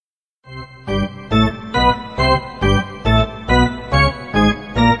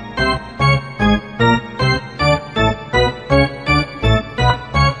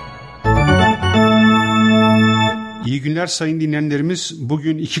günler sayın dinleyenlerimiz.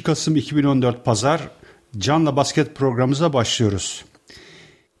 Bugün 2 Kasım 2014 Pazar. Can'la basket programımıza başlıyoruz.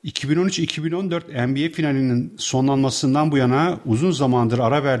 2013-2014 NBA finalinin sonlanmasından bu yana uzun zamandır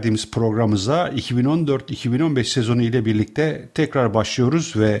ara verdiğimiz programımıza 2014-2015 sezonu ile birlikte tekrar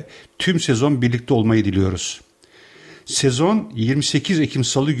başlıyoruz ve tüm sezon birlikte olmayı diliyoruz. Sezon 28 Ekim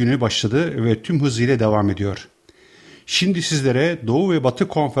Salı günü başladı ve tüm hızıyla devam ediyor. Şimdi sizlere Doğu ve Batı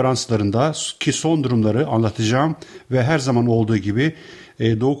konferanslarındaki son durumları anlatacağım ve her zaman olduğu gibi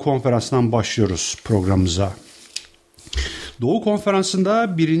Doğu konferansından başlıyoruz programımıza. Doğu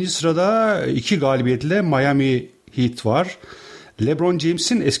konferansında birinci sırada 2 galibiyetle Miami Heat var. LeBron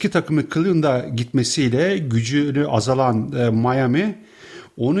James'in eski takımı Cleveland'a gitmesiyle gücünü azalan Miami,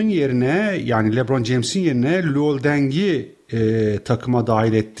 onun yerine yani LeBron James'in yerine Luol Deng'i takıma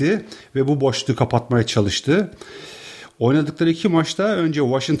dahil etti ve bu boşluğu kapatmaya çalıştı. Oynadıkları 2 maçta önce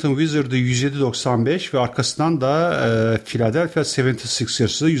Washington Wizards'ı 107-95 ve arkasından da Philadelphia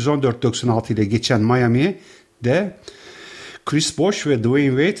 76ers'ı 114-96 ile geçen Miami'de Chris Bosh ve Dwayne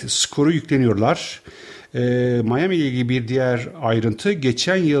Wade skoru yükleniyorlar. Miami ile ilgili bir diğer ayrıntı,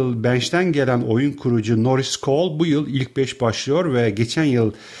 geçen yıl bench'ten gelen oyun kurucu Norris Cole bu yıl ilk 5 başlıyor ve geçen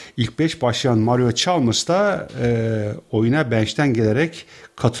yıl ilk 5 başlayan Mario Chalmers da oyuna bench'ten gelerek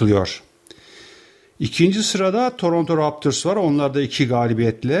katılıyor. İkinci sırada Toronto Raptors var. Onlar da 2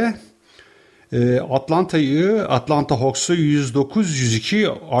 galibiyetle. Atlanta Hawks'u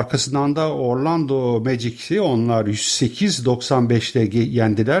 109-102, arkasından da Orlando Magic'i onlar 108-95 ile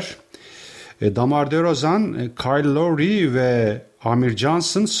yendiler. Damar DeRozan, Kyle Lowry ve Amir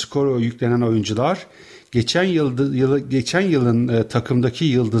Johnson skoru yüklenen oyuncular. Geçen yılın takımdaki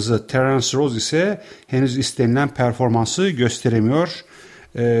yıldızı Terence Ross ise henüz istenilen performansı gösteremiyor.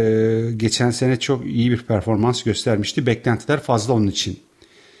 Geçen sene çok iyi bir performans göstermişti. Beklentiler fazla onun için.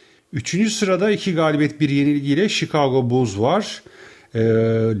 Üçüncü sırada 2 galibiyet 1 yenilgiyle Chicago Bulls var.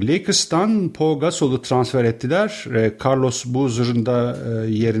 Lakers'tan Pau Gasol'u transfer ettiler. Carlos Boozer'ın da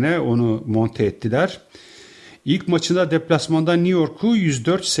yerine onu monte ettiler. İlk maçında deplasmanda New York'u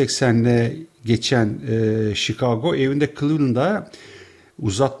 104-80'le geçen Chicago evinde Cleveland'a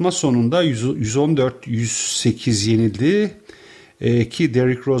uzatma sonunda 114-108 yenildi. Ki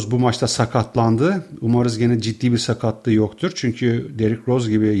Derrick Rose bu maçta sakatlandı. Umarız gene ciddi bir sakatlığı yoktur. Çünkü Derrick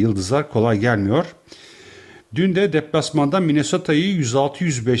Rose gibi yıldızlar kolay gelmiyor. Dün de deplasmanda Minnesota'yı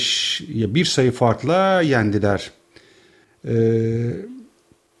 106-105 bir sayı farkla yendiler.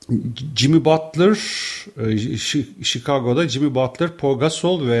 Jimmy Butler, Chicago'da Jimmy Butler, Pau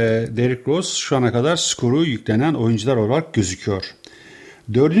Gasol ve Derrick Rose şu ana kadar skoru yüklenen oyuncular olarak gözüküyor.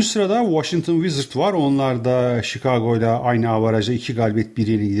 4. sırada Washington Wizards var. Onlar da Chicago ile aynı avarajda 2 galibiyet 1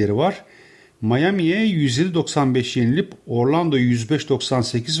 yenilgileri var. Miami'ye 107-95 yenilip Orlando'yu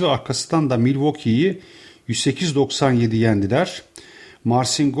 105-98 ve arkasından da Milwaukee'yi 108-97 yendiler.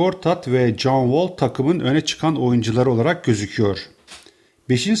 Marcin Gortat ve John Wall takımın öne çıkan oyuncuları olarak gözüküyor.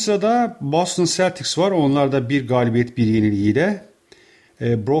 5. sırada Boston Celtics var. Onlar da 1 galibiyet 1 yenilgiyle.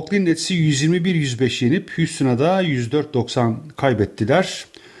 Brooklyn Nets'i 121-105 yenip Houston'a da 104-90 kaybettiler.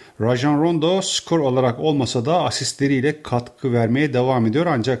 Rajon Rondo skor olarak olmasa da asistleriyle katkı vermeye devam ediyor.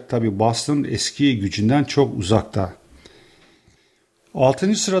 Ancak tabii Boston eski gücünden çok uzakta.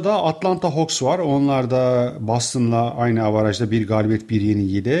 6. sırada Atlanta Hawks var. Onlar da Boston'la aynı avarajda 1 galibiyet 1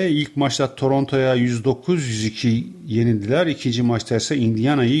 yenilgiyle. İlk maçta Toronto'ya 109-102 yenildiler. İkinci maçta ise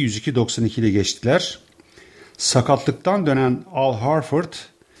Indiana'yı 102-92 ile geçtiler. Sakatlıktan dönen Al Horford,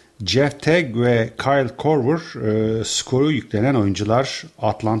 Jeff Teague ve Kyle Korver skoru yüklenen oyuncular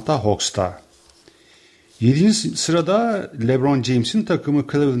Atlanta Hawks'ta. 7. sırada LeBron James'in takımı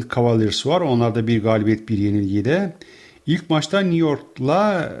Cleveland Cavaliers var. Onlar da 1 galibiyet 1 yenilgiyle. İlk maçta New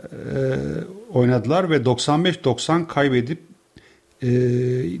York'la oynadılar ve 95-90 kaybedip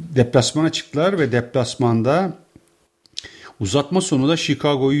deplasmana çıktılar ve deplasmanda uzatma sonunda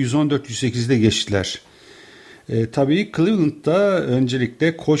Chicago'yu 114-108'de geçtiler. Tabii Cleveland'da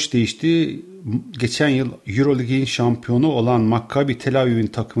öncelikle koç değişti. Geçen yıl Euroleague'in şampiyonu olan Maccabi Tel Aviv'in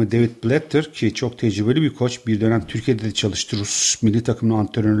takımı David Blatter, ki çok tecrübeli bir koç, bir dönem Türkiye'de de çalıştı, Rus milli takımının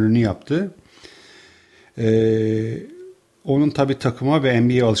antrenörlüğünü yaptı. Onun tabii takıma ve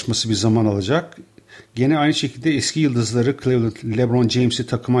NBA'ye alışması bir zaman alacak. Gene aynı şekilde eski yıldızları Cleveland, LeBron James'i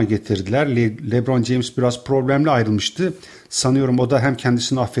takıma getirdiler. LeBron James biraz problemli ayrılmıştı. Sanıyorum o da hem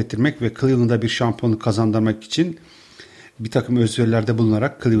kendisini affettirmek ve Cleveland'a bir şampiyonluk kazandırmak için bir takım özverilerde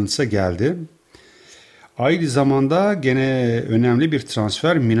bulunarak Cleveland'a geldi. Aynı zamanda gene önemli bir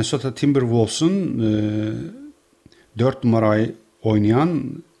transfer, Minnesota Timberwolves'un 4 numarayı oynayan,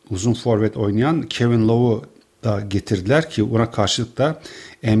 uzun forvet oynayan Kevin Love'u da getirdiler ki ona karşılık da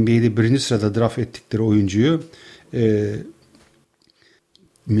NBA'de 1. sırada draft ettikleri oyuncuyu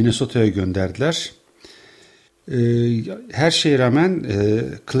Minnesota'ya gönderdiler. Her şeye rağmen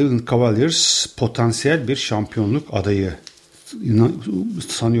Cleveland Cavaliers potansiyel bir şampiyonluk adayı.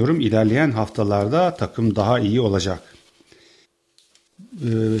 Sanıyorum ilerleyen haftalarda takım daha iyi olacak.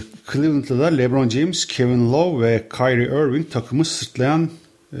 Cleveland'da da LeBron James, Kevin Love ve Kyrie Irving takımı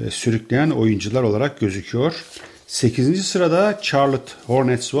sürükleyen oyuncular olarak gözüküyor. 8. sırada Charlotte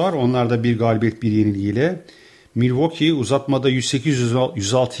Hornets var. Onlar da bir galibiyet bir yenilgiyle. Milwaukee uzatmada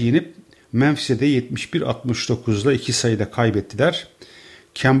 108-106 yenip Memphis'e de 71-69'la 2 sayıda kaybettiler.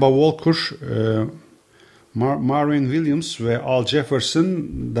 Kemba Walker, Marvin Williams ve Al Jefferson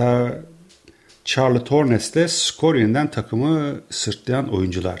da Charlotte Hornets'te skor yönünden takımı sırtlayan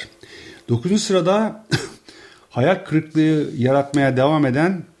oyuncular. 9. sırada hayal kırıklığı yaratmaya devam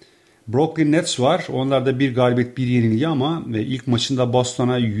eden Brooklyn Nets var. Onlar da bir galibiyet bir yenilgi ama ilk maçında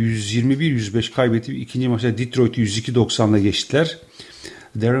Boston'a 121-105 kaybedip ikinci maçta Detroit'i 102-90'la geçtiler.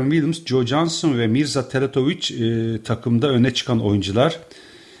 Darren Williams, Joe Johnson ve Mirza Teletovic takımda öne çıkan oyuncular.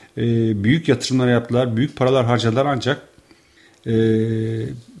 Büyük yatırımlar yaptılar, büyük paralar harcadılar ancak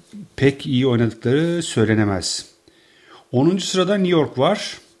pek iyi oynadıkları söylenemez. 10. sırada New York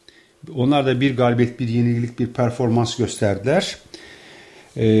var. Onlar da bir galibiyet bir yenilgilik bir performans gösterdiler.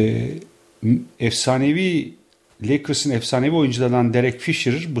 Lakers'ın efsanevi oyuncularından Derek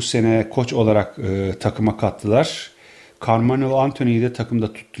Fisher bu sene koç olarak takıma kattılar. Carmelo Anthony'yi de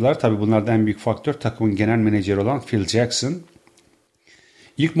takımda tuttular. Tabii bunlardan en büyük faktör takımın genel menajeri olan Phil Jackson.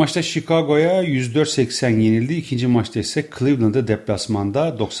 İlk maçta Chicago'ya 104-80 yenildi. İkinci maçta ise Cleveland'ı deplasmanda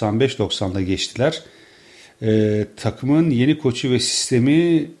 95-90'da geçtiler. Takımın yeni koçu ve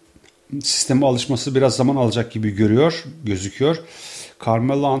sisteme alışması biraz zaman alacak gibi gözüküyor.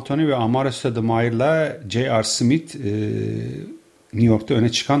 Carmelo Anthony ve Amar'e Stoudemire'la J.R. Smith New York'ta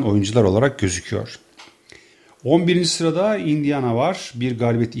öne çıkan oyuncular olarak gözüküyor. 11. sırada Indiana var. Bir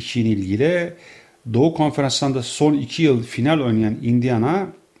galibiyet 2 yenilgiyle. Doğu konferansında son 2 yıl final oynayan Indiana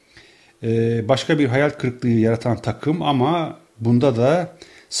başka bir hayal kırıklığı yaratan takım ama bunda da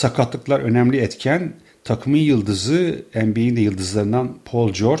sakatlıklar önemli etken. Takımın yıldızı NBA'in de yıldızlarından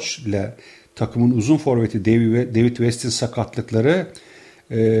Paul George ile takımın uzun forveti David West'in sakatlıkları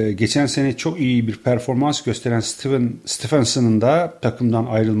geçen sene çok iyi bir performans gösteren Stephenson'ın da takımdan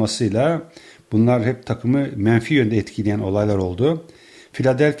ayrılmasıyla bunlar hep takımı menfi yönde etkileyen olaylar oldu.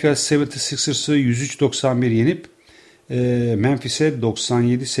 Philadelphia 76ers'ı 103-91 yenip Memphis'e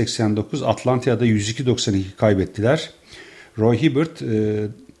 97-89, Atlanta'ya da 102-92 kaybettiler. Roy Hibbert,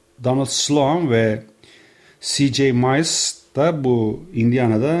 Donald Sloan ve C.J. Miles da bu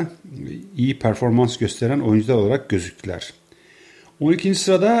Indiana'da iyi performans gösteren oyuncular olarak gözüktüler. 12.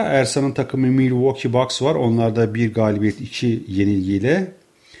 sırada Ersan'ın takımı Milwaukee Bucks var. Onlar da bir galibiyet 2 yenilgiyle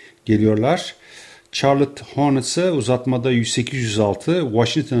geliyorlar. Charlotte Hornets'ı uzatmada 108-106,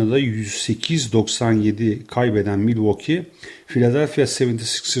 Washington'a da 108-97 kaybeden Milwaukee, Philadelphia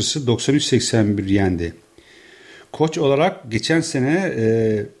 76ers'ı 93-81 yendi. Koç olarak geçen sene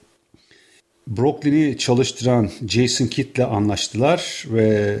Brooklyn'i çalıştıran Jason Kidd'le anlaştılar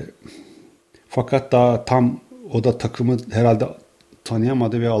fakat daha tam o da takımı herhalde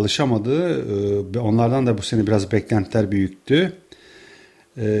tanıyamadı ve alışamadı. Onlardan da bu sene biraz beklentiler büyüktü.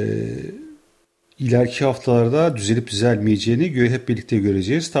 İleriki haftalarda düzelip düzelmeyeceğini hep birlikte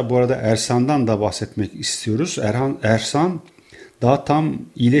göreceğiz. Tabi bu arada Ersan'dan da bahsetmek istiyoruz. Ersan daha tam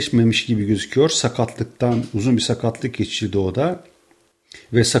iyileşmemiş gibi gözüküyor. Uzun bir sakatlık geçirdi o da.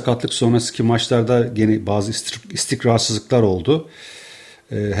 Ve sakatlık sonraki maçlarda gene bazı istikrarsızlıklar oldu.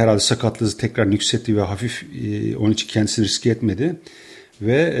 Herhalde sakatlığı tekrar yükseltti ve hafif onun için kendisini riske etmedi.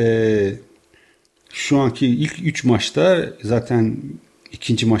 Ve şu anki ilk 3 maçta zaten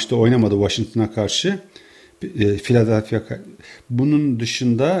ikinci maçta oynamadı Washington'a karşı. Philadelphia. Bunun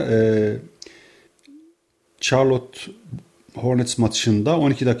dışında Charlotte Hornets maçında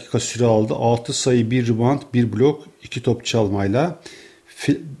 12 dakika süre aldı. 6 sayı, 1 rebound, 1 blok, 2 top çalmayla.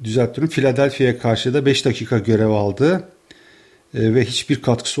 Philadelphia'ya karşı da 5 dakika görev aldı. Ve hiçbir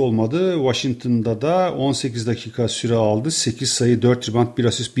katkısı olmadı. Washington'da da 18 dakika süre aldı. 8 sayı, 4 rebound, 1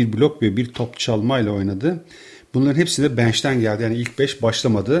 asist, 1 blok ve 1 top çalmayla oynadı. Bunların hepsi de bench'ten geldi. Yani ilk 5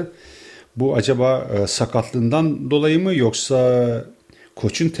 başlamadı. Bu acaba sakatlığından dolayı mı yoksa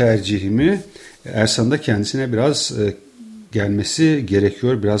koçun tercihi mi? Ersan da kendisine biraz gelmesi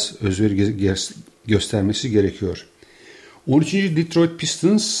gerekiyor. Biraz özveri göstermesi gerekiyor. 13. Detroit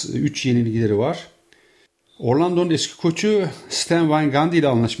Pistons 3 yenilgileri var. Orlando'nun eski koçu Stan Van Gundy ile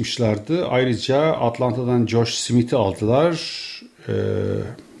anlaşmışlardı. Ayrıca Atlanta'dan Josh Smith'i aldılar.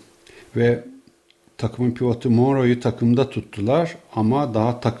 Ve takımın pivotu Monroe'yu takımda tuttular ama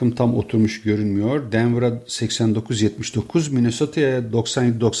daha takım tam oturmuş görünmüyor. Denver'a 89-79, Minnesota'ya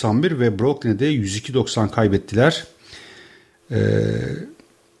 97-91 ve Brooklyn'e de 102-90 kaybettiler.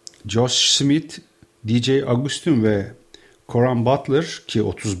 Josh Smith, DJ Augustin ve Coran Butler ki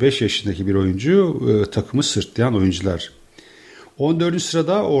 35 yaşındaki bir oyuncu takımı sırtlayan oyuncular. 14.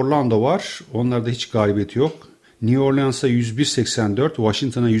 sırada Orlando var. Onlarda hiç galibiyeti yok. New Orleans'a 101-84,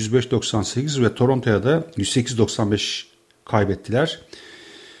 Washington'a 105-98 ve Toronto'ya da 108-95 kaybettiler.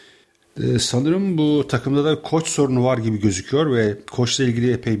 Sanırım bu takımda da koç sorunu var gibi gözüküyor ve koçla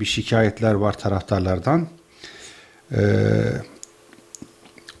ilgili epey bir şikayetler var taraftarlardan.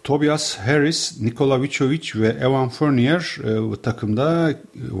 Tobias Harris, Nikola Vucevic ve Evan Fournier bu takımda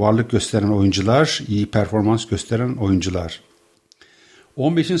varlık gösteren oyuncular, iyi performans gösteren oyuncular.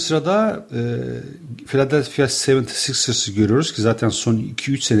 15. sırada Philadelphia 76ers'ı görüyoruz ki zaten son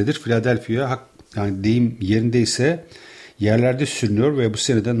 2-3 senedir Philadelphia yani deyim yerindeyse yerlerde sürünüyor ve bu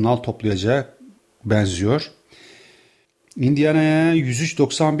senede nal toplayacağı benziyor. Indiana'ya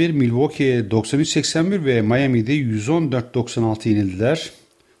 103-91, Milwaukee'ye 93-81 ve Miami'de 114-96 yenildiler.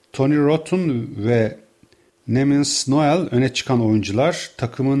 Tony Rotten ve Nemens Noel öne çıkan oyuncular.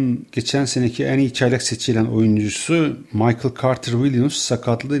 Takımın geçen seneki en iyi çaylak seçilen oyuncusu Michael Carter Williams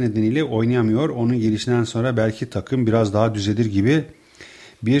sakatlığı nedeniyle oynayamıyor. Onun gelişinden sonra belki takım biraz daha düzelir gibi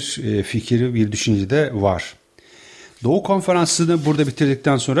bir fikri, bir düşünce de var. Doğu konferansını burada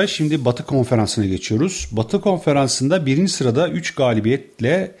bitirdikten sonra şimdi Batı konferansına geçiyoruz. Batı konferansında birinci sırada 3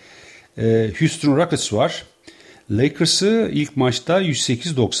 galibiyetle Houston Rockets var. Lakers'ı ilk maçta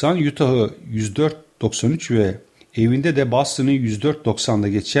 108-90, Utah'ı 104-93 ve evinde de Boston'ı 104-90'da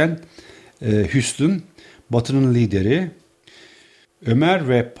geçen Houston, Batı'nın lideri. Ömer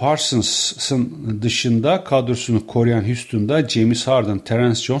ve Parsons'ın dışında kadrosunu koruyan Houston'da James Harden,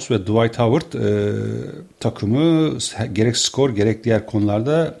 Terence Jones ve Dwight Howard takımı gerek skor gerek diğer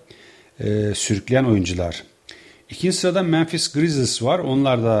konularda sürükleyen oyuncular. İkinci sırada Memphis Grizzlies var.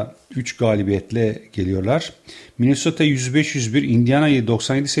 Onlar da 3 galibiyetle geliyorlar. Minnesota 105-101, Indiana'yı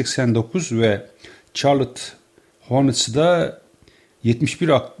 97-89 ve Charlotte Hornets'ı da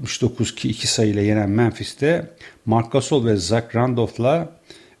 71-69 ki 2 sayıyla yenen Memphis'te Marc Gasol ve Zach Randolph'la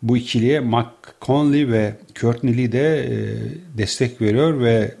bu ikiliye Mike Conley ve Courtney Lee de destek veriyor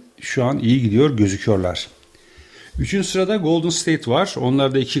ve şu an iyi gidiyor gözüküyorlar. Üçüncü sırada Golden State var.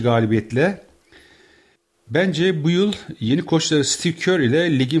 Onlar da 2 galibiyetle. Bence bu yıl yeni koçları Steve Kerr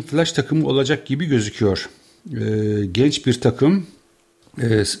ile ligin flash takımı olacak gibi gözüküyor. Genç bir takım.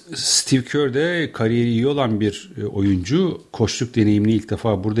 Steve Kerr de kariyeri iyi olan bir oyuncu. Koçluk deneyimini ilk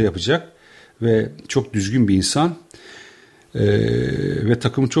defa burada yapacak. Ve çok düzgün bir insan. Ve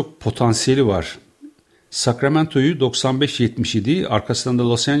takımın çok potansiyeli var. Sacramento'yu 95-77, arkasından da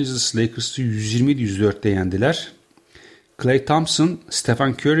Los Angeles Lakers'ı 120-104'te yendiler. Klay Thompson,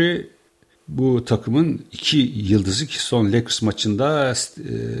 Stephen Curry bu takımın 2 yıldızı ki son Lakers maçında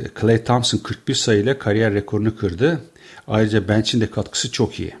Klay Thompson 41 sayıyla kariyer rekorunu kırdı. Ayrıca bench'in de katkısı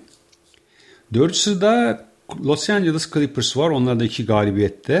çok iyi. 4. sırada Los Angeles Clippers var. Onlar da 2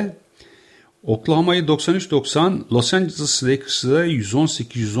 galibiyette. Oklahoma'yı 93-90, Los Angeles Lakers'ı da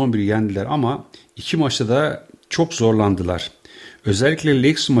 118-111 yendiler ama 2 maçta da çok zorlandılar. Özellikle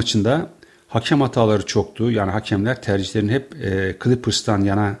Lakers maçında hakem hataları çoktu. Yani hakemler tercihlerini hep Clippers'tan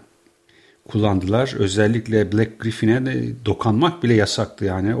yana kullandılar. Özellikle Black Griffin'e de dokanmak bile yasaktı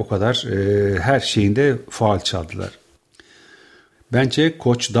yani o kadar her şeyinde faul çaldılar. Bence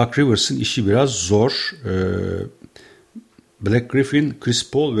koç Doug Rivers'ın işi biraz zor. Black Griffin,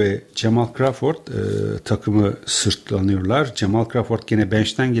 Chris Paul ve Jamal Crawford takımı sırtlanıyorlar. Jamal Crawford gene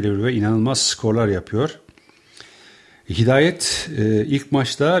bench'ten geliyor ve inanılmaz skorlar yapıyor. Hidayet ilk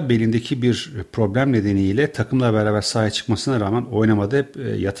maçta belindeki bir problem nedeniyle takımla beraber sahaya çıkmasına rağmen oynamadı.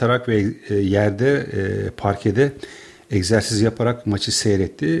 Hep yatarak ve yerde parkede egzersiz yaparak maçı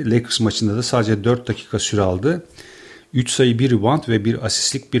seyretti. Lakers maçında da sadece 4 dakika süre aldı. 3 sayı, 1 rebound ve 1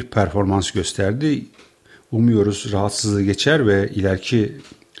 asistlik bir performans gösterdi. Umuyoruz rahatsızlığı geçer ve ileriki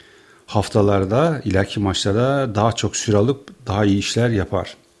haftalarda, ileriki maçlarda daha çok süre alıp daha iyi işler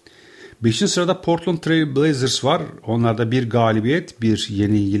yapar. 5. sırada Portland Trail Blazers var. Onlar da 1 galibiyet, 1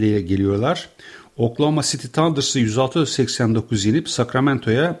 yenilgiyle geliyorlar. Oklahoma City Thunders'ı 106-89 yenip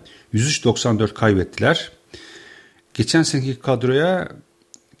Sacramento'ya 103-94 kaybettiler. Geçen seneki kadroya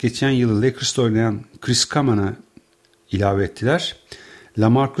geçen yıl Lakers'ta oynayan Chris Kaman'ı ilave ettiler.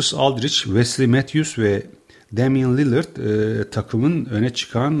 LaMarcus Aldridge, Wesley Matthews ve Damian Lillard takımın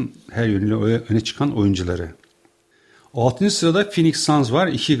her yönüyle öne çıkan oyuncuları. 6. sırada Phoenix Suns var.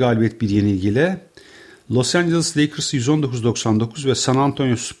 2 galibiyet, 1 yenilgiyle. Los Angeles Lakers'ı 119-99 ve San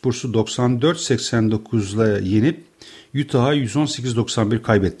Antonio Spurs'u 94-89'la yenip Utah'a 118-91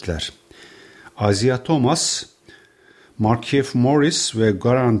 kaybettiler. Isaiah Thomas, Markieff Morris ve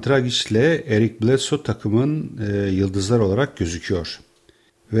Goran Dragic ile Eric Bledsoe takımın yıldızları olarak gözüküyor.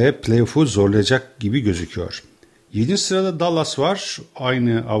 Ve playoff'u zorlayacak gibi gözüküyor. 7. sırada Dallas var.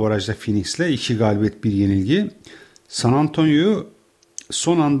 Aynı avarajda Phoenix'le 2 galibiyet 1 yenilgi. San Antonio'yu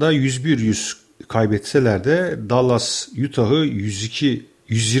son anda 101-100 kaybetseler de Dallas Utah'ı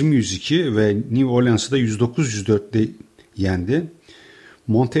 120-102 ve New Orleans'ı da 109-104'te yendi.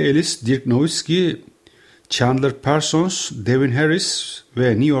 Monte Ellis, Dirk Nowitzki, Chandler Parsons, Devin Harris ve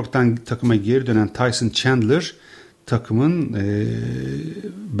New York'tan takıma geri dönen Tyson Chandler takımın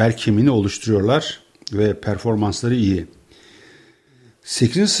bel kemiğini oluşturuyorlar ve performansları iyi.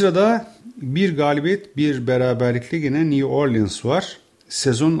 8. sırada bir galibiyet bir beraberlikle yine New Orleans var.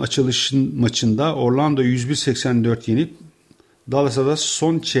 Sezon açılış maçında Orlando'yu 101-84 yenip Dallas'a da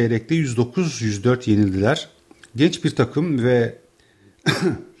son çeyrekte 109-104 yenildiler. Genç bir takım ve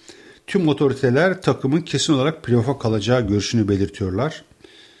tüm otoriteler takımın kesin olarak playoff'a kalacağı görüşünü belirtiyorlar.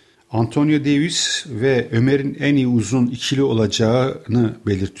 Antonio Davis ve Ömer'in en iyi uzun ikili olacağını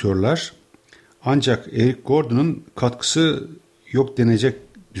belirtiyorlar. Ancak Eric Gordon'un katkısı yok denecek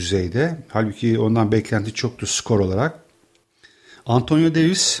düzeyde. Halbuki ondan beklenti çoktu skor olarak. Antonio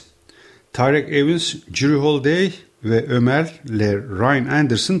Davis, Tyreke Evans, Jrue Holiday ve Ömer ile Ryan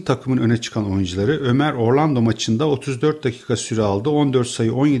Anderson takımın öne çıkan oyuncuları. Ömer Orlando maçında 34 dakika süre aldı. 14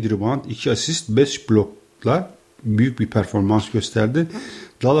 sayı, 17 rebound, 2 asist, 5 blokla büyük bir performans gösterdi.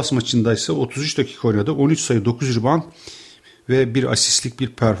 Dallas maçında ise 33 dakika oynadı. 13 sayı, 9 rebound ve bir asistlik bir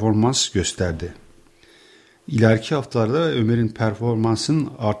performans gösterdi. İleriki haftalarda Ömer'in performansının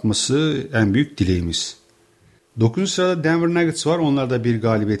artması en büyük dileğimiz. 9. sırada Denver Nuggets var. Onlar da bir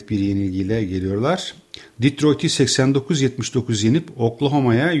galibiyet bir yenilgiyle geliyorlar. Detroit'i 89-79 yenip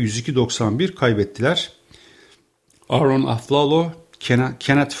Oklahoma'ya 102-91 kaybettiler. Aaron Aflalo,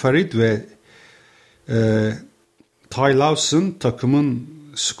 Kenneth Farid ve Ty Lawson takımın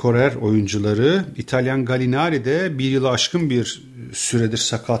skorer oyuncuları. İtalyan Gallinari de bir yılı aşkın bir süredir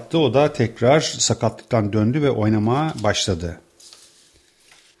sakattı. O da tekrar sakatlıktan döndü ve oynamaya başladı.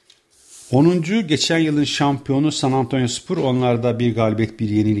 10. geçen yılın şampiyonu San Antonio Spurs. Onlarda bir galibiyet bir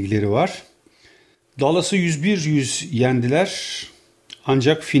yenilgileri var. Dallas'ı 101-100 yendiler.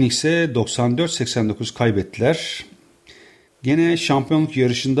 Ancak Phoenix'e 94-89 kaybettiler. Gene şampiyonluk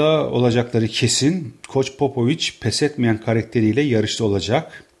yarışında olacakları kesin. Koç Popovich pes etmeyen karakteriyle yarışta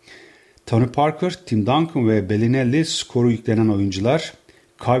olacak. Tony Parker, Tim Duncan ve Bellinelli skoru yüklenen oyuncular.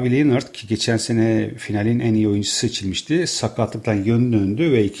 Kawhi Leonard ki geçen sene finalin en iyi oyuncusu seçilmişti. Sakatlıktan yön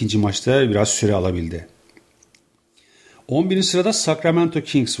döndü ve ikinci maçta biraz süre alabildi. 11. sırada Sacramento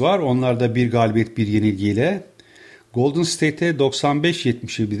Kings var. Onlar da bir galibiyet bir yenilgiyle Golden State'e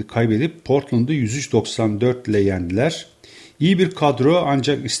 95-77 kaybedip Portland'ı 103-94 ile yendiler. İyi bir kadro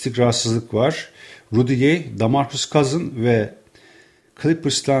ancak istikrarsızlık var. Rudy Gay, DeMarcus Cousins ve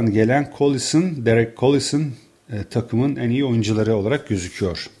Clippers'tan gelen Derek Collison takımın en iyi oyuncuları olarak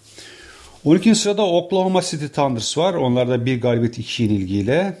gözüküyor. 12. sırada Oklahoma City Thunders var. Onlar da bir galibiyet 2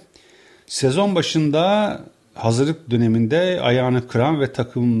 yenilgiyle. Sezon başında hazırlık döneminde ayağını kıran ve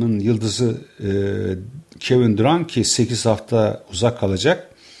takımın yıldızı Kevin Durant ki 8 hafta uzak kalacak.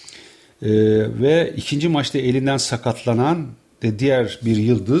 Ve ikinci maçta elinden sakatlanan diğer bir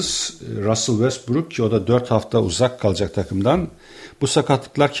yıldız Russell Westbrook ki o da 4 hafta uzak kalacak takımdan. Bu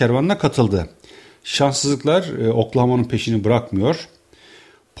sakatlıklar kervanına katıldı. Şanssızlıklar Oklahoma'nın peşini bırakmıyor.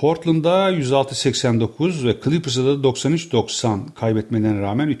 Portland'da 106-89 ve Clippers'da da 93-90 kaybetmelerine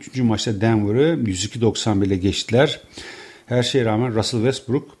rağmen 3. maçta Denver'ı 102-91 ile geçtiler. Her şeye rağmen Russell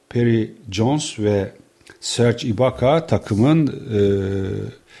Westbrook, Perry Jones ve Serge Ibaka takımın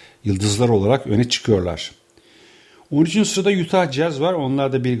yıldızlar olarak öne çıkıyorlar. 13. sırada Utah Jazz var.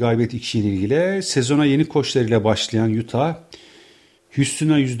 Onlar da bir galibiyet 2 yenilgiyle. Sezona yeni koçlarıyla başlayan Utah,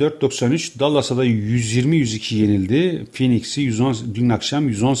 Houston'a 104-93, Dallas'a da 120-102 yenildi. Phoenix'i dün akşam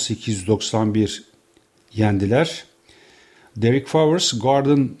 118-91 yendiler. Derek Favors,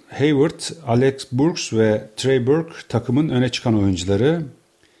 Gordon Hayward, Alex Burks ve Trey Burke takımın öne çıkan oyuncuları.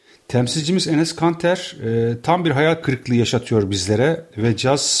 Temsilcimiz Enes Kanter tam bir hayal kırıklığı yaşatıyor bizlere ve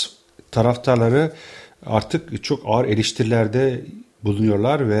Jazz taraftarları artık çok ağır eleştirilerde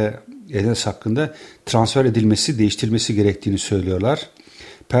bulunuyorlar ve Enes hakkında transfer edilmesi, değiştirilmesi gerektiğini söylüyorlar.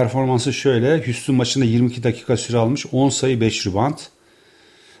 Performansı şöyle: Houston maçında 22 dakika süre almış, 10 sayı 5 rebound.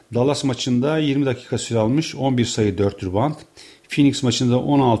 Dallas maçında 20 dakika süre almış, 11 sayı 4 rebound. Phoenix maçında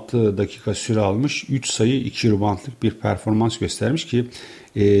 16 dakika süre almış, 3 sayı 2 reboundlık bir performans göstermiş ki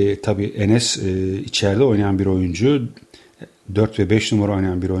tabii Enes içeride oynayan bir oyuncu, 4 ve 5 numara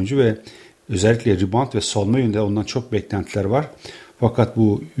oynayan bir oyuncu ve özellikle rebound ve savunma yönünde ondan çok beklentiler var. Fakat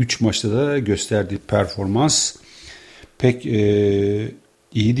bu 3 maçta da gösterdiği performans pek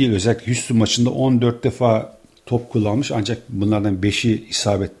iyi değil. Özellikle Houston maçında 14 defa top kullanmış ancak bunlardan 5'i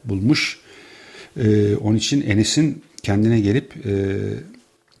isabet bulmuş. Onun için Enes'in kendine gelip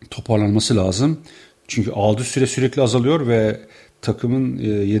toparlanması lazım. Çünkü aldığı süre sürekli azalıyor ve takımın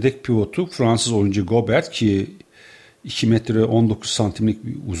yedek pivotu Fransız oyuncu Gobert ki 2 metre 19 santimlik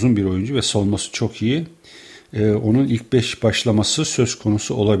uzun bir oyuncu ve savunması çok iyi. Onun ilk 5 başlaması söz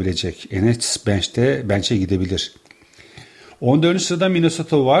konusu olabilecek. Enes bench'e gidebilir. 14. sırada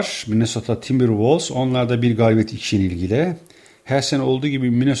Minnesota var. Minnesota Timberwolves. Onlarda bir galibiyet, 2 yenilgiyle. Her sene olduğu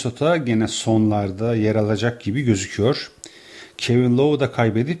gibi Minnesota gene sonlarda yer alacak gibi gözüküyor. Kevin Love'u da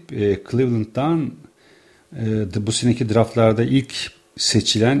kaybedip Cleveland'dan bu seneki draftlarda ilk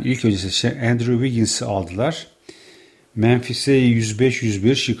önce seçilen Andrew Wiggins'i aldılar. Memphis'e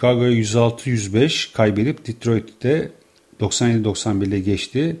 105-101, Chicago'ya 106-105 kaybedip Detroit'te 97-91'de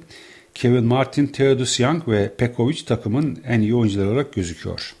geçti. Kevin Martin, Theodosius Young ve Pekovic takımın en iyi oyuncuları olarak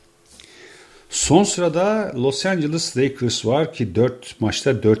gözüküyor. Son sırada Los Angeles Lakers var ki 4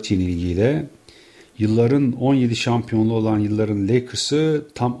 maçta 4 yenilgiyle. Yılların 17 şampiyonluğu olan yılların Lakers'ı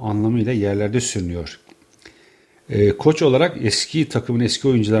tam anlamıyla yerlerde sürünüyor. Koç olarak takımın eski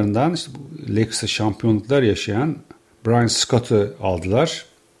oyuncularından Lakers'a şampiyonluklar yaşayan Brian Scott'ı aldılar.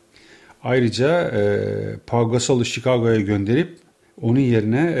 Ayrıca Pau Gasol'u Chicago'ya gönderip onun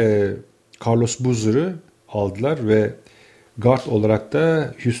yerine Carlos Boozer'ı aldılar ve guard olarak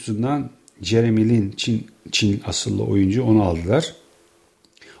da Houston'dan Jeremy Lin, Çin asıllı oyuncu, onu aldılar.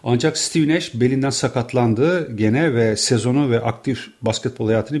 Ancak Steve Nash belinden sakatlandı gene ve sezonu ve aktif basketbol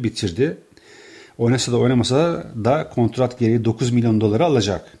hayatını bitirdi. Oynasa da oynamasa da kontrat gereği $9 milyon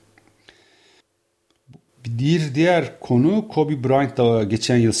alacak. Bir diğer konu Kobe Bryant da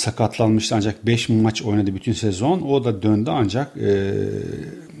geçen yıl sakatlanmıştı ancak 5 maç oynadı bütün sezon. O da döndü ancak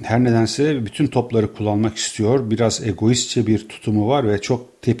her nedense bütün topları kullanmak istiyor. Biraz egoistçe bir tutumu var ve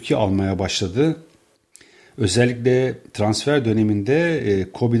çok tepki almaya başladı. Özellikle transfer döneminde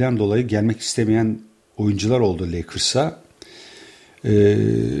Kobe'den dolayı gelmek istemeyen oyuncular oldu Lakers'a.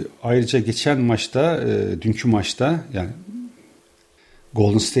 Ayrıca geçen maçta, dünkü maçta yani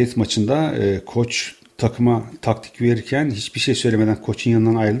Golden State maçında koç takıma taktik verirken hiçbir şey söylemeden koçun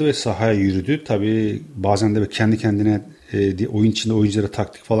yanından ayrıldı ve sahaya yürüdü. Tabii bazen de kendi kendine oyun içinde oyunculara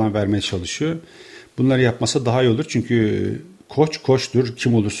taktik falan vermeye çalışıyor. Bunları yapmasa daha iyi olur çünkü koç koçtur,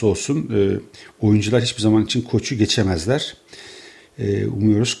 kim olursa olsun oyuncular hiçbir zaman için koçu geçemezler.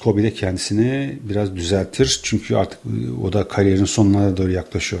 Umuyoruz Kobe de kendisini biraz düzeltir çünkü artık o da kariyerin sonuna doğru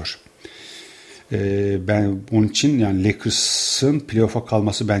yaklaşıyor. Ben onun için yani Lakers'ın play-offa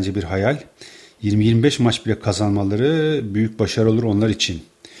kalması bence bir hayal. 20-25 maç bile kazanmaları büyük başarı olur onlar için.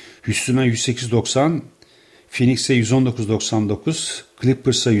 Houston'a 108-90, Phoenix'e 119-99,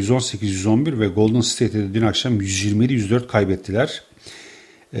 Clippers'a 118-111 ve Golden State'e dün akşam 127-104 kaybettiler.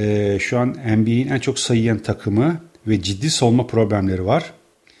 Şu an NBA'in en çok sayı yiyen takımı ve ciddi savunma problemleri var.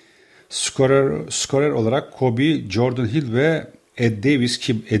 Skorer olarak Kobe, Jordan Hill ve Ed Davis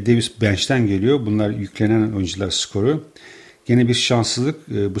ki Ed Davis bench'ten geliyor. Bunlar yüklenen oyuncular skoru. Gene bir şanssızlık.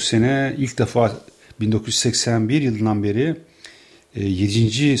 Bu sene ilk defa 1981 yılından beri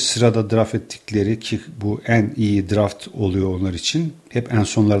 7. sırada draft ettikleri ki bu en iyi draft oluyor onlar için. Hep en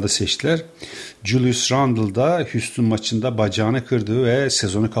sonlarda seçtiler. Julius Randle da Houston maçında bacağını kırdığı ve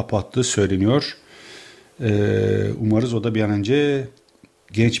sezonu kapattığı söyleniyor. Umarız o da bir an önce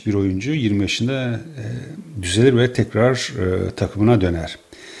genç bir oyuncu 20 yaşında düzelir ve tekrar takımına döner.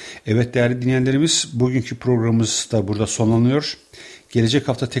 Evet değerli dinleyenlerimiz, bugünkü programımız da burada sonlanıyor. Gelecek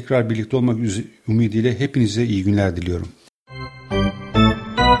hafta tekrar birlikte olmak ümidiyle hepinize iyi günler diliyorum.